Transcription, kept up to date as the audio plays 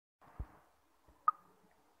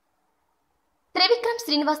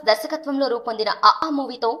శ్రీనివాస్ దర్శకత్వంలో రూపొందిన ఆ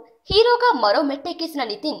మూవీతో హీరోగా మరో మెట్టెక్కేసిన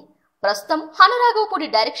నితిన్ ప్రస్తుతం హనురాఘవపూడి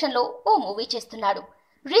డైరెక్షన్ లో ఓ మూవీ చేస్తున్నాడు.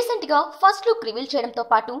 రీసెంట్ గా ఫస్ట్ లుక్ రివీల్ చేయడంతో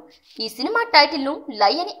పాటు ఈ సినిమా టైటిల్ ను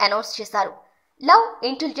లై అని అనౌన్స్ చేశారు. Love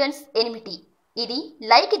intelligence enmity. ఇది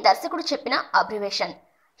లై కి దర్శకుడు చెప్పిన అబ్రివేషన్.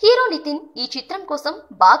 హీరో నితిన్ ఈ చిత్రం కోసం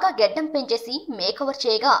బాగా గెడ్డం పెంచేసి మేకవర్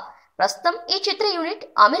చేయగా ప్రస్తుతం ఈ చిత్ర యూనిట్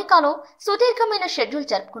అమెరికాలో సుదీర్ఘమైన షెడ్యూల్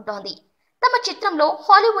జరుపుకుంటోంది. తమ చిత్రంలో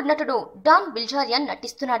హాలీవుడ్ నటుడు డాన్ బిల్జారియన్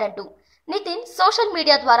నటిస్తున్నాడంటూ నితిన్ సోషల్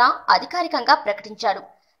మీడియా ద్వారా అధికారికంగా ప్రకటించాడు.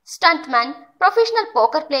 Stunt man, professional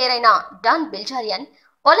poker player అయిన don బిల్జారియన్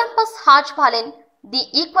Olympus has fallen, the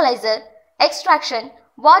equaliser, extraction,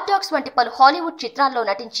 war dogs వంటి పలు హాలీవుడ్ చిత్రాల్లో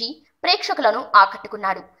నటించి ప్రేక్షకులను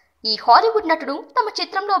ఆకట్టుకున్నాడు. ఈ హాలీవుడ్ నటుడు తమ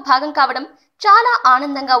చిత్రంలో భాగం కావడం చాలా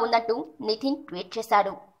ఆనందంగా ఉందంటూ నితిన్ ట్వీట్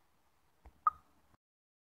చేశాడు.